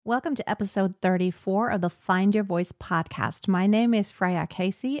Welcome to episode 34 of the Find Your Voice podcast. My name is Freya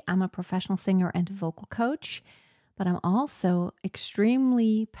Casey. I'm a professional singer and vocal coach, but I'm also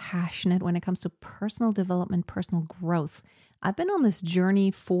extremely passionate when it comes to personal development, personal growth. I've been on this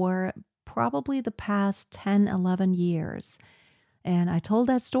journey for probably the past 10, 11 years. And I told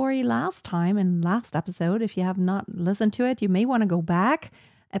that story last time in last episode. If you have not listened to it, you may want to go back.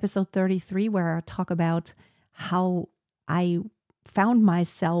 Episode 33, where I talk about how I found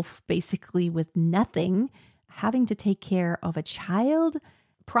myself basically with nothing, having to take care of a child,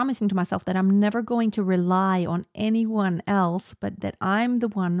 promising to myself that I'm never going to rely on anyone else, but that I'm the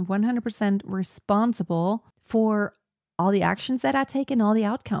one 100% responsible for all the actions that I take and all the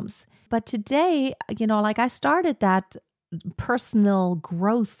outcomes. But today, I started that personal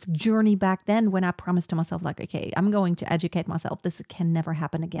growth journey back then when I promised to myself, okay, I'm going to educate myself. This can never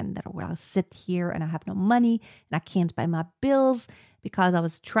happen again, that I'll sit here and I have no money and I can't buy my bills because I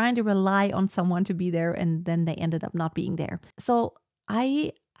was trying to rely on someone to be there and then they ended up not being there. So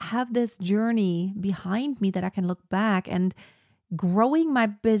I have this journey behind me that I can look back, and growing my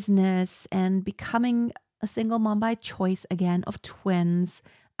business and becoming a single mom by choice again of twins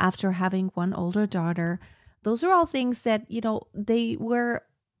after having one older daughter. Those are all things that, they were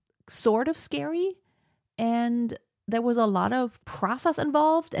sort of scary, and there was a lot of process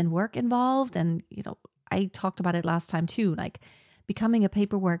involved and work involved. And, I talked about it last time too, like becoming a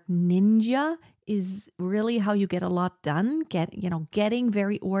paperwork ninja is really how you get a lot done, getting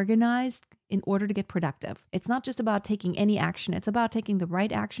very organized in order to get productive. It's not just about taking any action. It's about taking the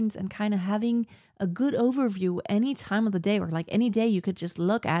right actions and kind of having a good overview any time of the day, or like any day you could just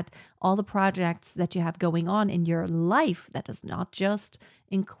look at all the projects that you have going on in your life. That does not just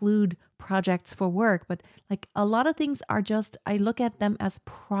include projects for work, but like a lot of things are just, I look at them as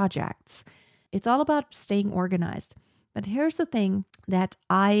projects. It's all about staying organized. But here's the thing that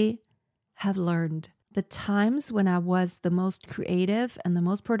I have learned. The times when I was the most creative and the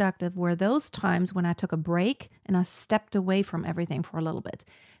most productive were those times when I took a break and I stepped away from everything for a little bit.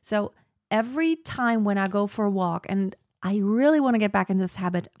 So every time when I go for a walk, and I really want to get back into this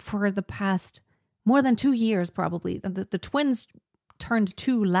habit for the past more than 2 years probably. The twins turned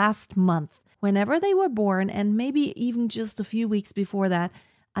 2 last month. Whenever they were born, and maybe even just a few weeks before that,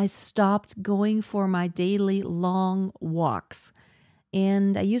 I stopped going for my daily long walks.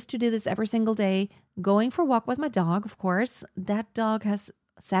 And I used to do this every single day, going for a walk with my dog, of course. That dog has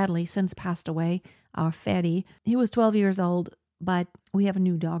sadly since passed away, our Fetty. He was 12 years old, but we have a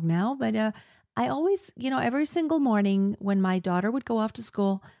new dog now. But I always, every single morning when my daughter would go off to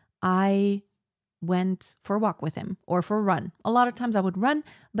school, I went for a walk with him or for a run. A lot of times I would run,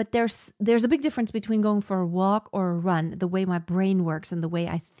 but there's a big difference between going for a walk or a run, the way my brain works and the way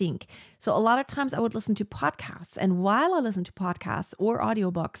I think. So a lot of times I would listen to podcasts, and while I listened to podcasts or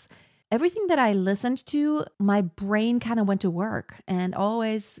audiobooks, everything that I listened to, my brain kind of went to work. And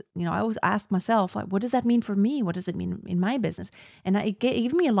always, I always asked myself, like, what does that mean for me? What does it mean in my business? And it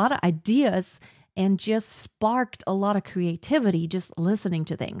gave me a lot of ideas and just sparked a lot of creativity just listening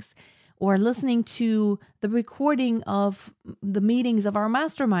to things. Or listening to the recording of the meetings of our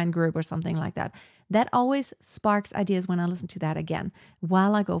mastermind group or something like that. That always sparks ideas when I listen to that again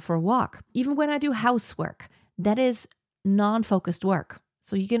while I go for a walk. Even when I do housework, that is non-focused work.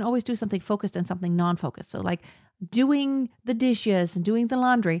 So you can always do something focused and something non-focused. So like doing the dishes and doing the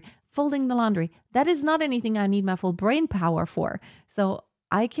laundry, folding the laundry, that is not anything I need my full brain power for. So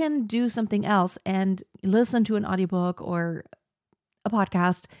I can do something else and listen to an audiobook or a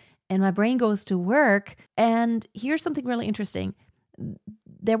podcast, and my brain goes to work. And here's something really interesting.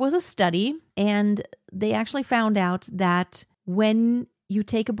 There was a study, and they actually found out that when you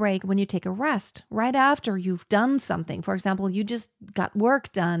take a break, when you take a rest, right after you've done something, for example, you just got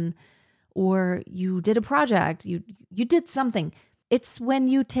work done, or you did a project, you did something. It's when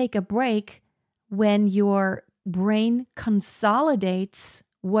you take a break, when your brain consolidates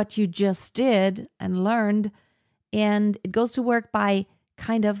what you just did and learned, and it goes to work by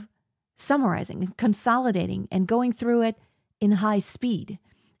kind of summarizing and consolidating and going through it in high speed.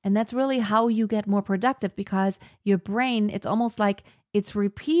 And that's really how you get more productive, because your brain, it's almost like it's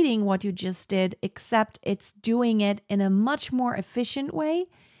repeating what you just did, except it's doing it in a much more efficient way.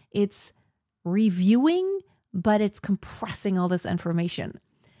 It's reviewing, but it's compressing all this information.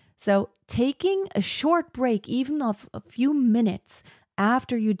 So taking a short break, even of a few minutes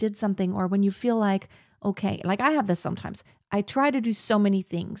after you did something, or when you feel like, okay, like I have this sometimes. I try to do so many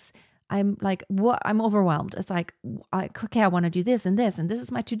things. I'm like, what? I'm overwhelmed. It's like, okay, I want to do this and this, and this is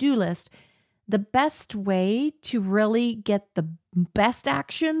my to-do list. The best way to really get the best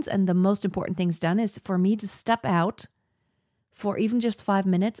actions and the most important things done is for me to step out for even just 5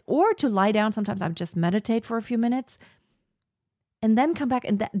 minutes, or to lie down. Sometimes I just meditate for a few minutes and then come back.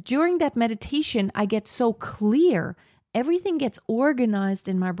 And during that meditation, I get so clear. Everything gets organized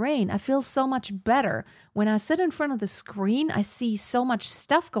in my brain. I feel so much better. When I sit in front of the screen, I see so much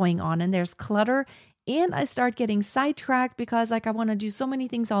stuff going on and there's clutter, and I start getting sidetracked because I want to do so many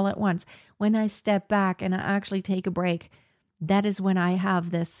things all at once. When I step back and I actually take a break, that is when I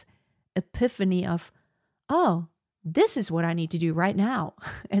have this epiphany of, oh, this is what I need to do right now.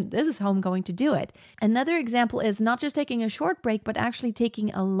 And this is how I'm going to do it. Another example is not just taking a short break, but actually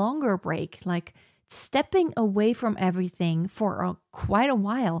taking a longer break, like stepping away from everything for quite a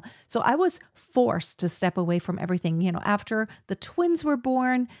while. So I was forced to step away from everything. After the twins were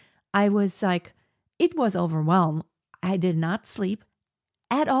born, I was like, it was overwhelmed. I did not sleep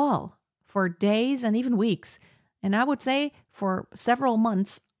at all for days and even weeks. And I would say for several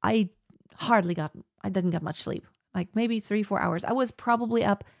months, I didn't get much sleep, like maybe 3-4 hours. I was probably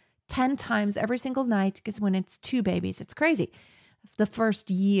up 10 times every single night, because when it's 2 babies, it's crazy. The first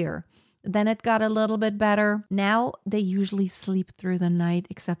year, then it got a little bit better. Now they usually sleep through the night,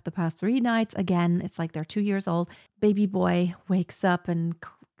 except the past 3 nights. Again, it's like they're 2 years old. Baby boy wakes up and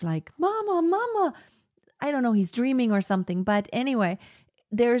like, mama, mama. I don't know, he's dreaming or something. But anyway,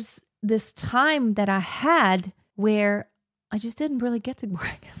 there's this time that I had where I just didn't really get to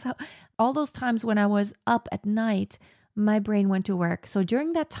work. So all those times when I was up at night, my brain went to work. So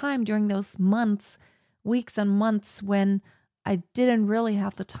during that time, during those months, weeks and months when I didn't really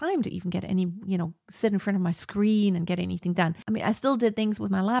have the time to even get any, sit in front of my screen and get anything done. I mean, I still did things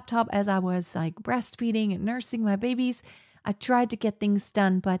with my laptop as I was like breastfeeding and nursing my babies. I tried to get things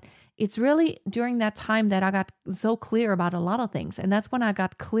done, but it's really during that time that I got so clear about a lot of things. And that's when I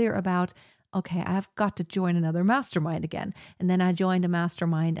got clear about, okay, I've got to join another mastermind again. And then I joined a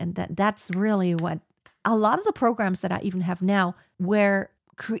mastermind, and that's really what a lot of the programs that I even have now were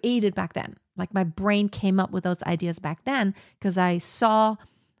created back then. Like my brain came up with those ideas back then because I saw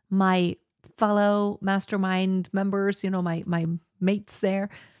my fellow mastermind members, my mates there.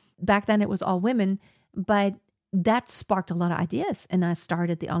 Back then it was all women, but that sparked a lot of ideas. And I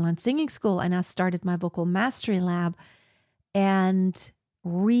started the online singing school, and I started my vocal mastery lab and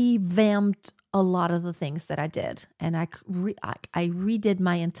revamped a lot of the things that I did. And I redid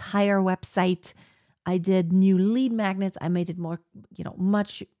my entire website. I did new lead magnets. I made it more,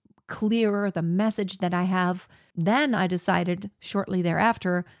 much clearer, the message that I have. Then I decided shortly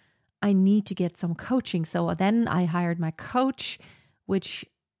thereafter, I need to get some coaching. So then I hired my coach, which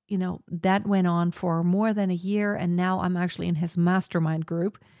that went on for more than a year. And now I'm actually in his mastermind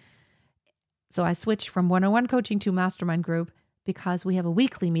group. So I switched from one-on-one coaching to mastermind group because we have a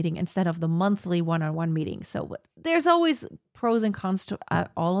weekly meeting instead of the monthly one-on-one meeting. So there's always pros and cons to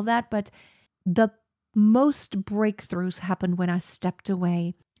all of that. But the most breakthroughs happened when I stepped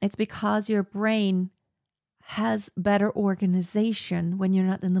away. It's because your brain has better organization when you're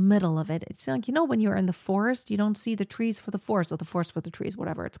not in the middle of it. It's like, when you're in the forest, you don't see the trees for the forest, or the forest for the trees,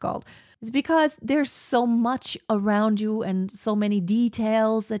 whatever it's called. It's because there's so much around you and so many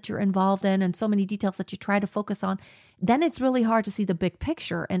details that you're involved in and so many details that you try to focus on. Then it's really hard to see the big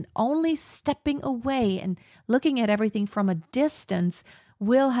picture, and only stepping away and looking at everything from a distance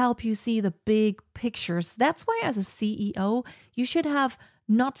will help you see the big pictures. That's why as a CEO, you should have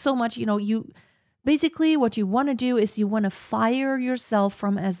not so much, basically, what you want to do is you want to fire yourself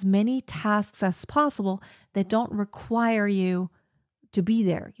from as many tasks as possible that don't require you to be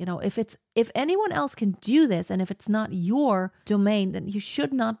there. If anyone else can do this, and if it's not your domain, then you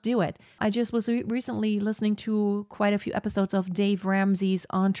should not do it. I just was recently listening to quite a few episodes of Dave Ramsey's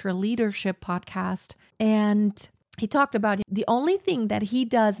EntreLeadership podcast, and he talked about the only thing that he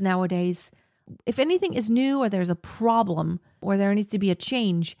does nowadays, if anything is new or there's a problem or there needs to be a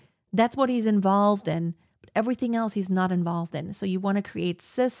change, that's what he's involved in. But everything else he's not involved in. So you want to create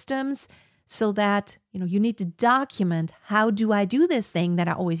systems so that, you need to document, how do I do this thing that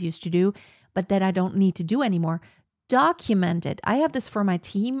I always used to do, but that I don't need to do anymore? Document it. I have this for my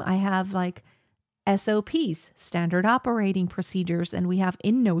team. I have like SOPs, standard operating procedures, and we have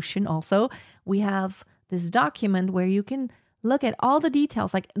in Notion also, we have this document where you can look at all the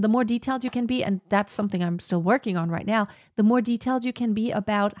details. Like the more detailed you can be, and that's something I'm still working on right now, the more detailed you can be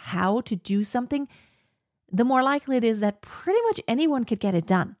about how to do something, the more likely it is that pretty much anyone could get it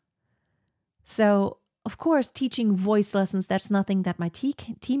done. So, of course, teaching voice lessons, that's nothing that my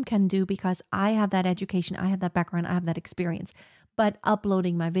team can do because I have that education, I have that background, I have that experience. But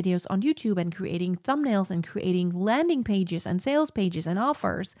uploading my videos on YouTube and creating thumbnails and creating landing pages and sales pages and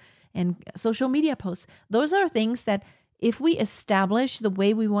offers and social media posts, those are things that if we establish the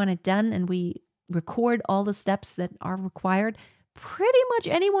way we want it done and we record all the steps that are required, pretty much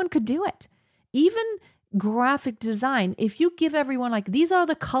anyone could do it. Even graphic design, if you give everyone like, these are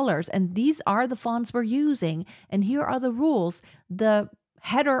the colors and these are the fonts we're using and here are the rules, the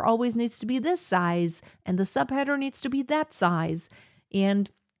header always needs to be this size and the subheader needs to be that size,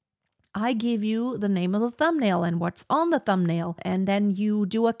 and I give you the name of the thumbnail and what's on the thumbnail, and then you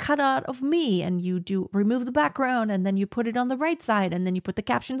do a cutout of me and you remove the background and then you put it on the right side and then you put the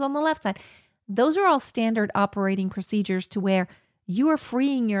captions on the left side. Those are all standard operating procedures to where you are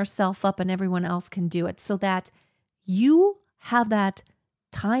freeing yourself up and everyone else can do it, so that you have that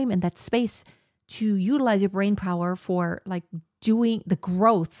time and that space to utilize your brain power for like doing the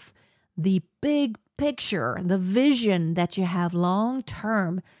growth, the big picture, the vision that you have long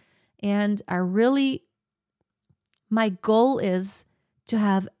term. And my goal is to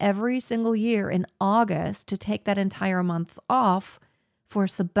have every single year in August to take that entire month off for a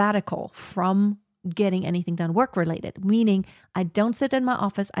sabbatical from getting anything done work related, meaning I don't sit in my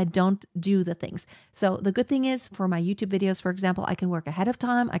office. I don't do the things. So the good thing is for my YouTube videos, for example, I can work ahead of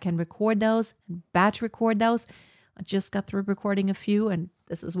time. I can record those and batch record those. I just got through recording a few, and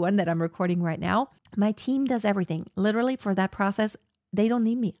this is one that I'm recording right now. My team does everything. Literally for that process, they don't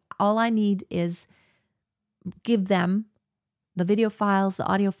need me. All I need is give them the video files, the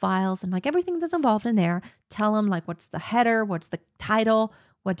audio files, and like everything that's involved in there. Tell them like what's the header, what's the title,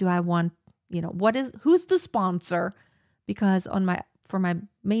 what do I want, who's the sponsor? Because for my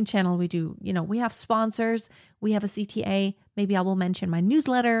main channel, we have sponsors, we have a CTA. Maybe I will mention my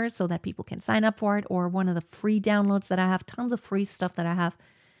newsletter so that people can sign up for it, or one of the free downloads that I have, tons of free stuff that I have.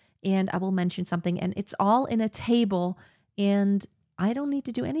 And I will mention something, and it's all in a table, and I don't need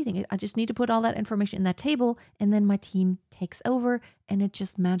to do anything. I just need to put all that information in that table, and then my team takes over and it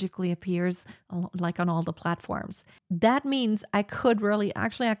just magically appears like on all the platforms. That means I could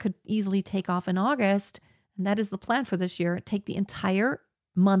easily take off in August, and that is the plan for this year. Take the entire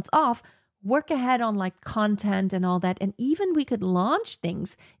month off, work ahead on like content and all that. And even we could launch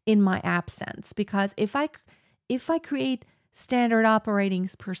things in my absence, because if I create standard operating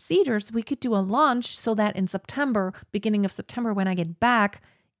procedures, we could do a launch so that in September, beginning of September, when I get back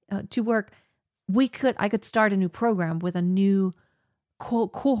to work, I could start a new program with a new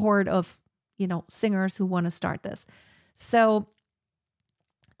cohort of, singers who want to start this. So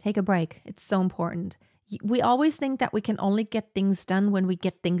take a break. It's so important. We always think that we can only get things done when we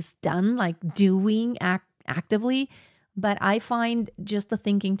get things done, like doing actively. But I find just the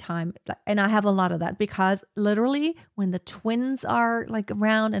thinking time, and I have a lot of that, because literally when the twins are like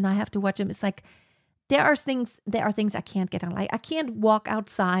around and I have to watch them, it's like there are things I can't get done. Like I can't walk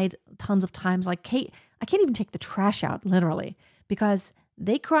outside tons of times. Like I can't even take the trash out, literally, because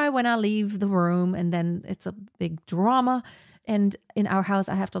they cry when I leave the room, and then it's a big drama. And in our house,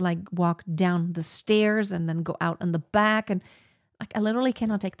 I have to like walk down the stairs and then go out in the back, and I literally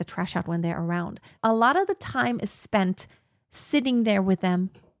cannot take the trash out when they're around. A lot of the time is spent sitting there with them,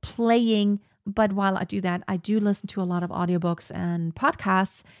 playing. But while I do that, I do listen to a lot of audiobooks and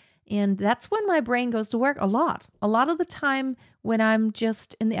podcasts. And that's when my brain goes to work a lot. A lot of the time when I'm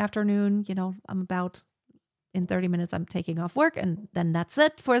just in the afternoon, I'm about in 30 minutes, I'm taking off work, and then that's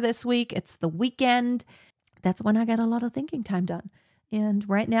it for this week. It's the weekend. That's when I get a lot of thinking time done. And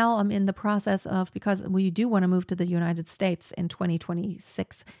right now I'm in the process of, because we do want to move to the United States in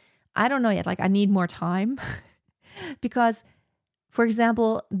 2026. I don't know yet. Like I need more time because, for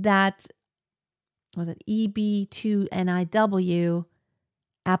example, that was it EB2NIW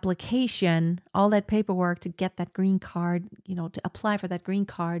application, all that paperwork to get that green card, to apply for that green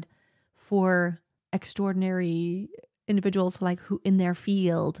card for extraordinary individuals like who in their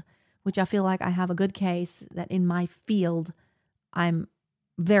field, which I feel like I have a good case that in my field, I'm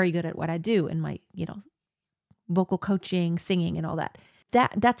very good at what I do in my, vocal coaching, singing and all that.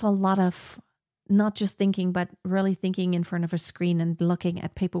 That's a lot of not just thinking, but really thinking in front of a screen and looking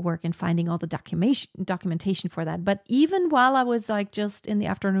at paperwork and finding all the documentation for that. But even while I was like just in the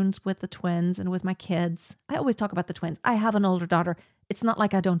afternoons with the twins and with my kids, I always talk about the twins. I have an older daughter. It's not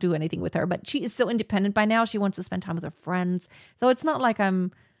like I don't do anything with her, but she is so independent by now. She wants to spend time with her friends. So it's not like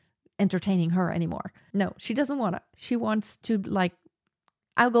I'm entertaining her anymore. No, she doesn't want to. She wants to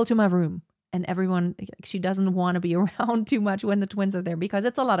I'll go to my room, and everyone, she doesn't want to be around too much when the twins are there because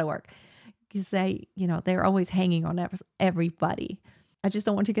it's a lot of work. Because they're always hanging on everybody. I just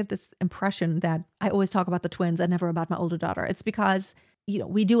don't want to get this impression that I always talk about the twins and never about my older daughter. It's because,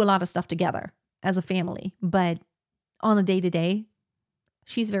 we do a lot of stuff together as a family, but on a day-to-day,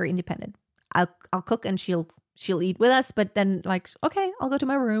 she's very independent. I'll cook and she'll eat with us, but then okay, I'll go to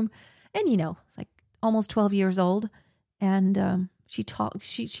my room. And it's like almost 12 years old, and She talks,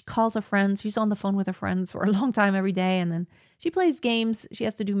 she calls her friends. She's on the phone with her friends for a long time every day. And then she plays games. She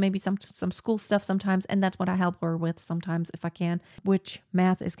has to do maybe some school stuff sometimes. And that's what I help her with sometimes if I can, which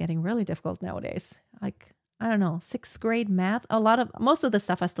math is getting really difficult nowadays. Like, I don't know, 6th grade math. Most of the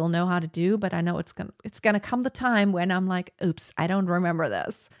stuff I still know how to do, but I know it's gonna come the time when I'm like, oops, I don't remember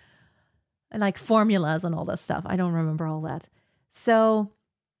this. Like formulas and all this stuff. I don't remember all that. So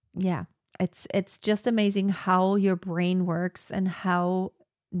yeah, it's just amazing how your brain works and how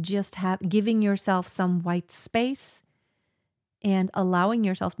just giving yourself some white space and allowing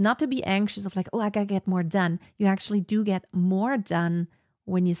yourself not to be anxious of like, oh, I gotta get more done. You actually do get more done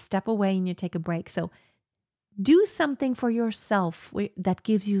when you step away and you take a break. So do something for yourself that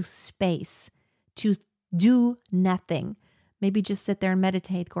gives you space to do nothing. Maybe just sit there and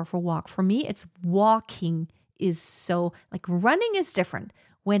meditate, go for a walk. For me, it's walking is so, like running is different.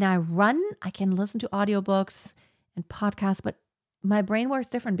 When I run, I can listen to audiobooks and podcasts, but my brain works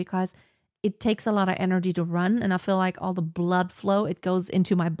different because it takes a lot of energy to run. And I feel like all the blood flow, it goes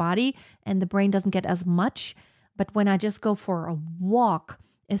into my body and the brain doesn't get as much. But when I just go for a walk,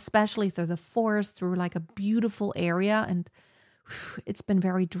 especially through the forest, through like a beautiful area, and it's been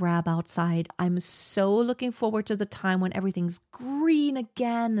very drab outside. I'm so looking forward to the time when everything's green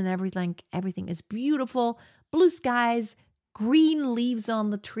again and everything is beautiful. Blue skies, green leaves on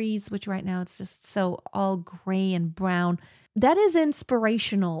the trees, which right now it's just so all gray and brown. That is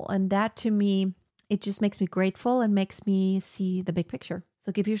inspirational. And that to me, it just makes me grateful and makes me see the big picture.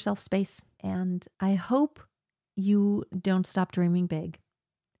 So give yourself space. And I hope you don't stop dreaming big.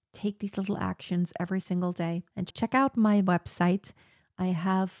 Take these little actions every single day and check out my website. I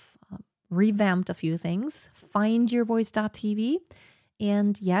have revamped a few things, findyourvoice.tv.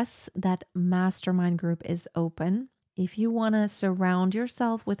 And yes, that mastermind group is open. If you want to surround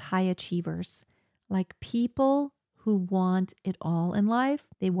yourself with high achievers, like people who want it all in life,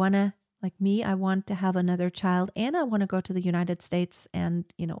 they want to, like me, I want to have another child and I want to go to the United States and,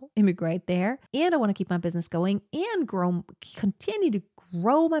 immigrate there. And I want to keep my business going and continue to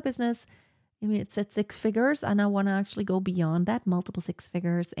grow my business. I mean, it's at 6 figures and I want to actually go beyond that, multiple 6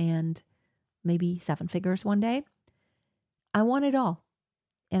 figures and maybe 7 figures one day. I want it all.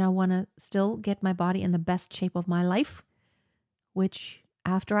 And I want to still get my body in the best shape of my life, which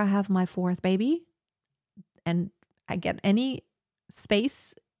after I have my 4th baby and I get any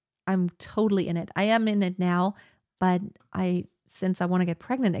space, I'm totally in it. I am in it now, but since I want to get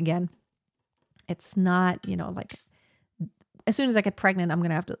pregnant again, it's not, like as soon as I get pregnant, I'm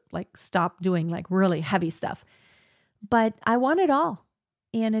going to have to like stop doing like really heavy stuff. But I want it all.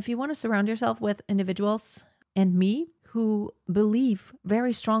 And if you want to surround yourself with individuals and me who believe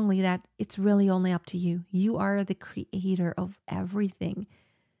very strongly that it's really only up to you. You are the creator of everything.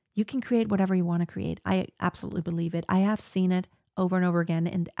 You can create whatever you want to create. I absolutely believe it. I have seen it over and over again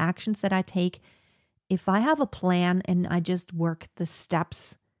in the actions that I take. If I have a plan and I just work the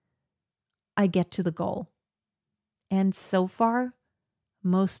steps, I get to the goal. And so far,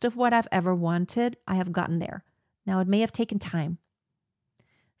 most of what I've ever wanted, I have gotten there. Now, it may have taken time.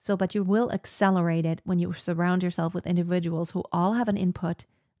 But you will accelerate it when you surround yourself with individuals who all have an input.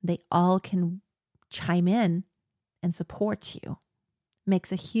 They all can chime in and support you.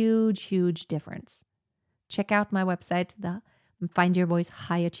 Makes a huge, huge difference. Check out my website, the Find Your Voice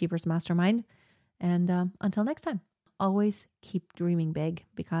High Achievers Mastermind. And until next time, always keep dreaming big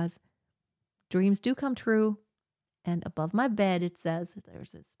because dreams do come true. And above my bed, it says,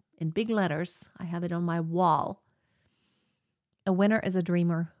 there's this in big letters, I have it on my wall. A winner is a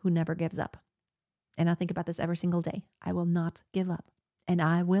dreamer who never gives up. And I think about this every single day. I will not give up and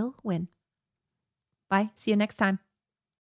I will win. Bye. See you next time.